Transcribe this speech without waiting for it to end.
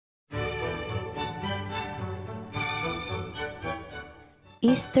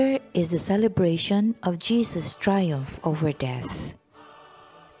Easter is the celebration of Jesus' triumph over death.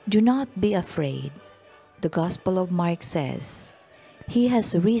 Do not be afraid. The Gospel of Mark says, "He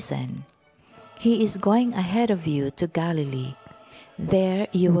has risen. He is going ahead of you to Galilee. There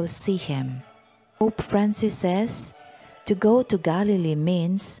you will see him." Pope Francis says, to go to Galilee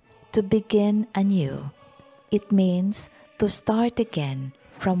means to begin anew. It means to start again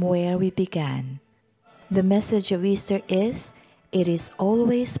from where we began. The message of Easter is, it is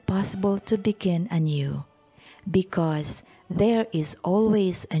always possible to begin anew, because there is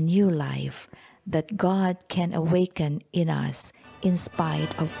always a new life that God can awaken in us in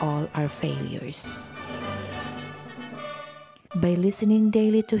spite of all our failures. By listening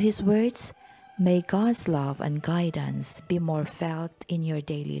daily to His words, may God's love and guidance be more felt in your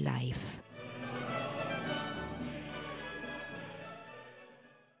daily life.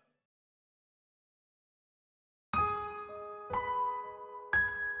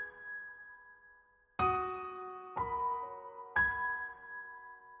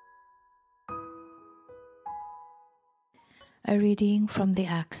 A reading from the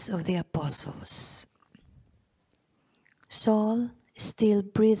Acts of the Apostles. Saul, still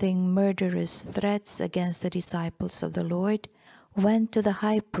breathing murderous threats against the disciples of the Lord, went to the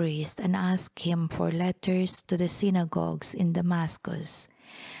high priest and asked him for letters to the synagogues in Damascus,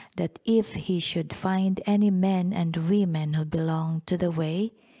 that if he should find any men and women who belonged to the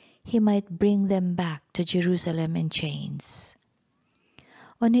way, he might bring them back to Jerusalem in chains.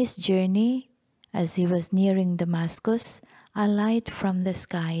 On his journey, as he was nearing Damascus, a light from the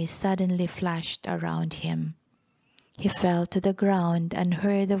sky suddenly flashed around him. He fell to the ground and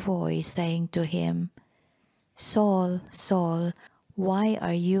heard a voice saying to him, "Saul, Saul, why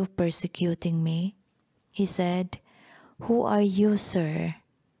are you persecuting me?" He said, "Who are you, sir?"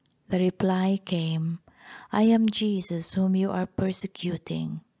 The reply came, "I am Jesus whom you are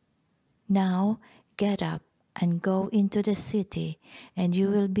persecuting. Now get up and go into the city, and you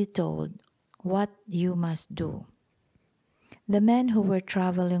will be told what you must do." The men who were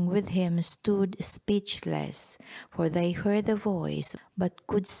traveling with him stood speechless, for they heard the voice but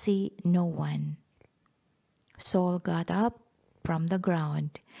could see no one. Saul got up from the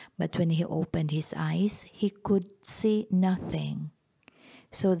ground, but when he opened his eyes, he could see nothing.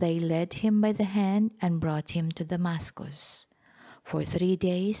 So they led him by the hand and brought him to Damascus. For 3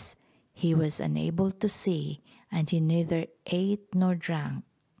 days he was unable to see, and he neither ate nor drank.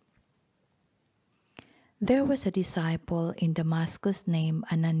 There was a disciple in Damascus named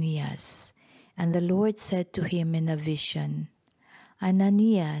Ananias, and the Lord said to him in a vision,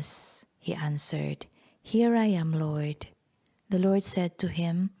 "Ananias," he answered, "Here I am, Lord." The Lord said to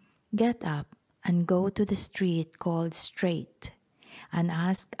him, "Get up and go to the street called Straight, and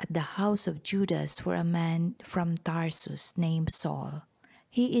ask at the house of Judas for a man from Tarsus named Saul.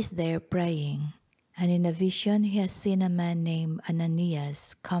 He is there praying. And in a vision he has seen a man named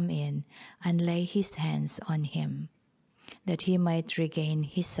Ananias come in and lay his hands on him, that he might regain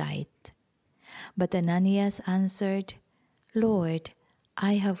his sight. But Ananias answered, "Lord,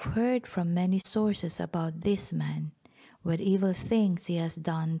 I have heard from many sources about this man, what evil things he has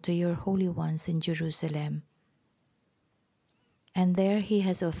done to your holy ones in Jerusalem. And there he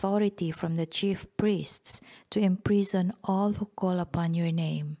has authority from the chief priests to imprison all who call upon your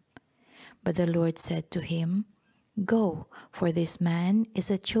name." But the Lord said to him, "Go, for this man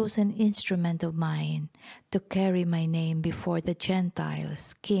is a chosen instrument of mine to carry my name before the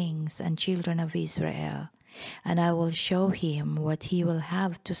Gentiles, kings, and children of Israel, and I will show him what he will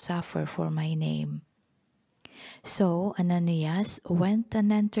have to suffer for my name." So Ananias went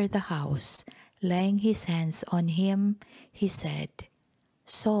and entered the house. Laying his hands on him, he said,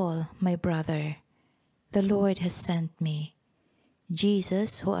 "Saul, my brother, the Lord has sent me,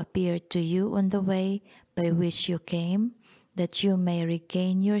 Jesus, who appeared to you on the way by which you came, that you may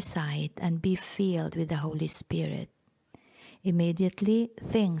regain your sight and be filled with the Holy Spirit." Immediately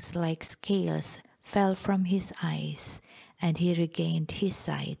things like scales fell from his eyes, and he regained his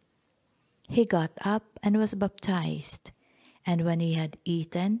sight. He got up and was baptized, and when he had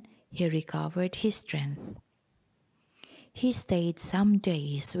eaten, he recovered his strength. He stayed some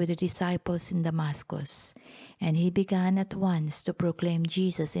days with the disciples in Damascus, and he began at once to proclaim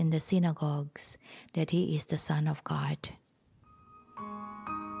Jesus in the synagogues, that he is the Son of God.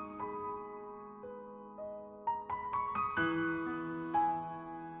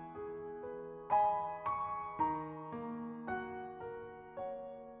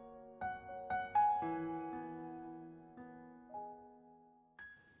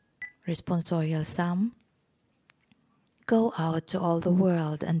 Responsorial Psalm. Go out to all the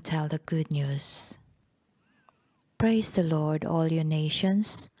world and tell the good news. Praise the Lord, all you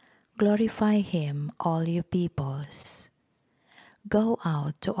nations. Glorify him, all you peoples. Go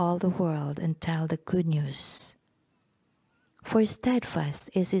out to all the world and tell the good news. For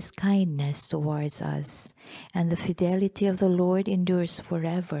steadfast is his kindness towards us, and the fidelity of the Lord endures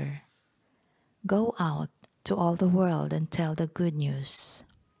forever. Go out to all the world and tell the good news.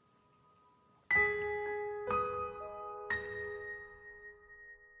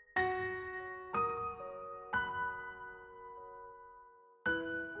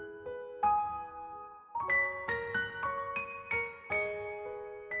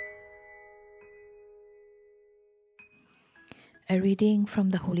 A reading from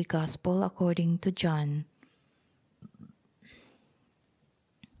the Holy Gospel according to John.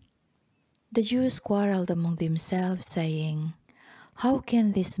 The Jews quarreled among themselves, saying, "How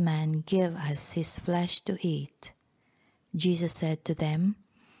can this man give us his flesh to eat?" Jesus said to them,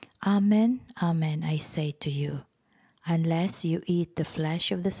 "Amen, amen, I say to you, unless you eat the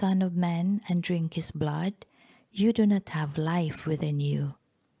flesh of the Son of Man and drink his blood, you do not have life within you.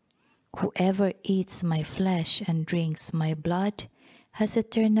 Whoever eats my flesh and drinks my blood has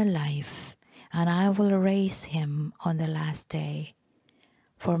eternal life, and I will raise him on the last day.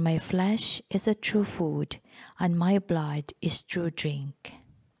 For my flesh is a true food, and my blood is true drink.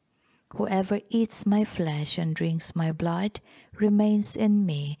 Whoever eats my flesh and drinks my blood remains in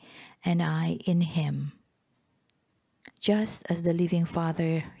me, and I in him. Just as the living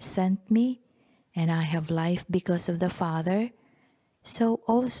Father sent me, and I have life because of the Father, so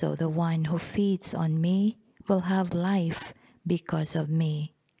also the one who feeds on me will have life because of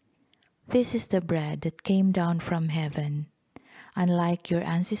me. This is the bread that came down from heaven. Unlike your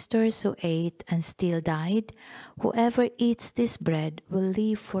ancestors who ate and still died, whoever eats this bread will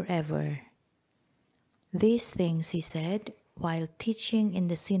live forever." These things he said while teaching in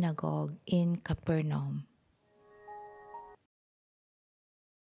the synagogue in Capernaum.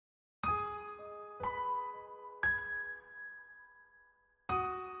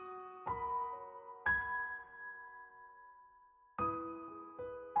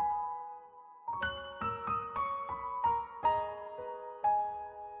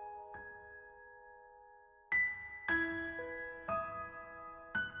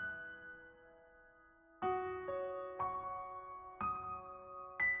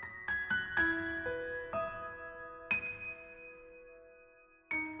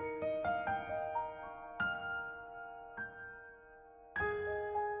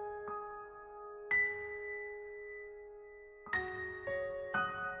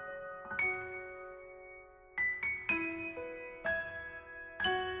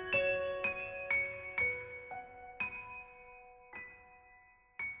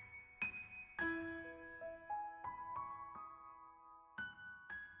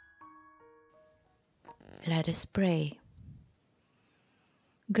 Let us pray.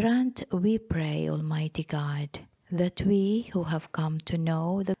 Grant, we pray, Almighty God, that we who have come to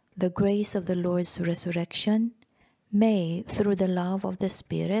know the grace of the Lord's resurrection may, through the love of the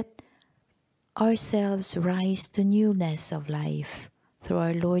Spirit, ourselves rise to newness of life. Through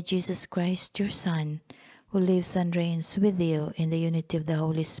our Lord Jesus Christ, your Son, who lives and reigns with you in the unity of the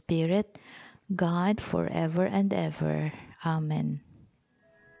Holy Spirit, God, forever and ever. Amen.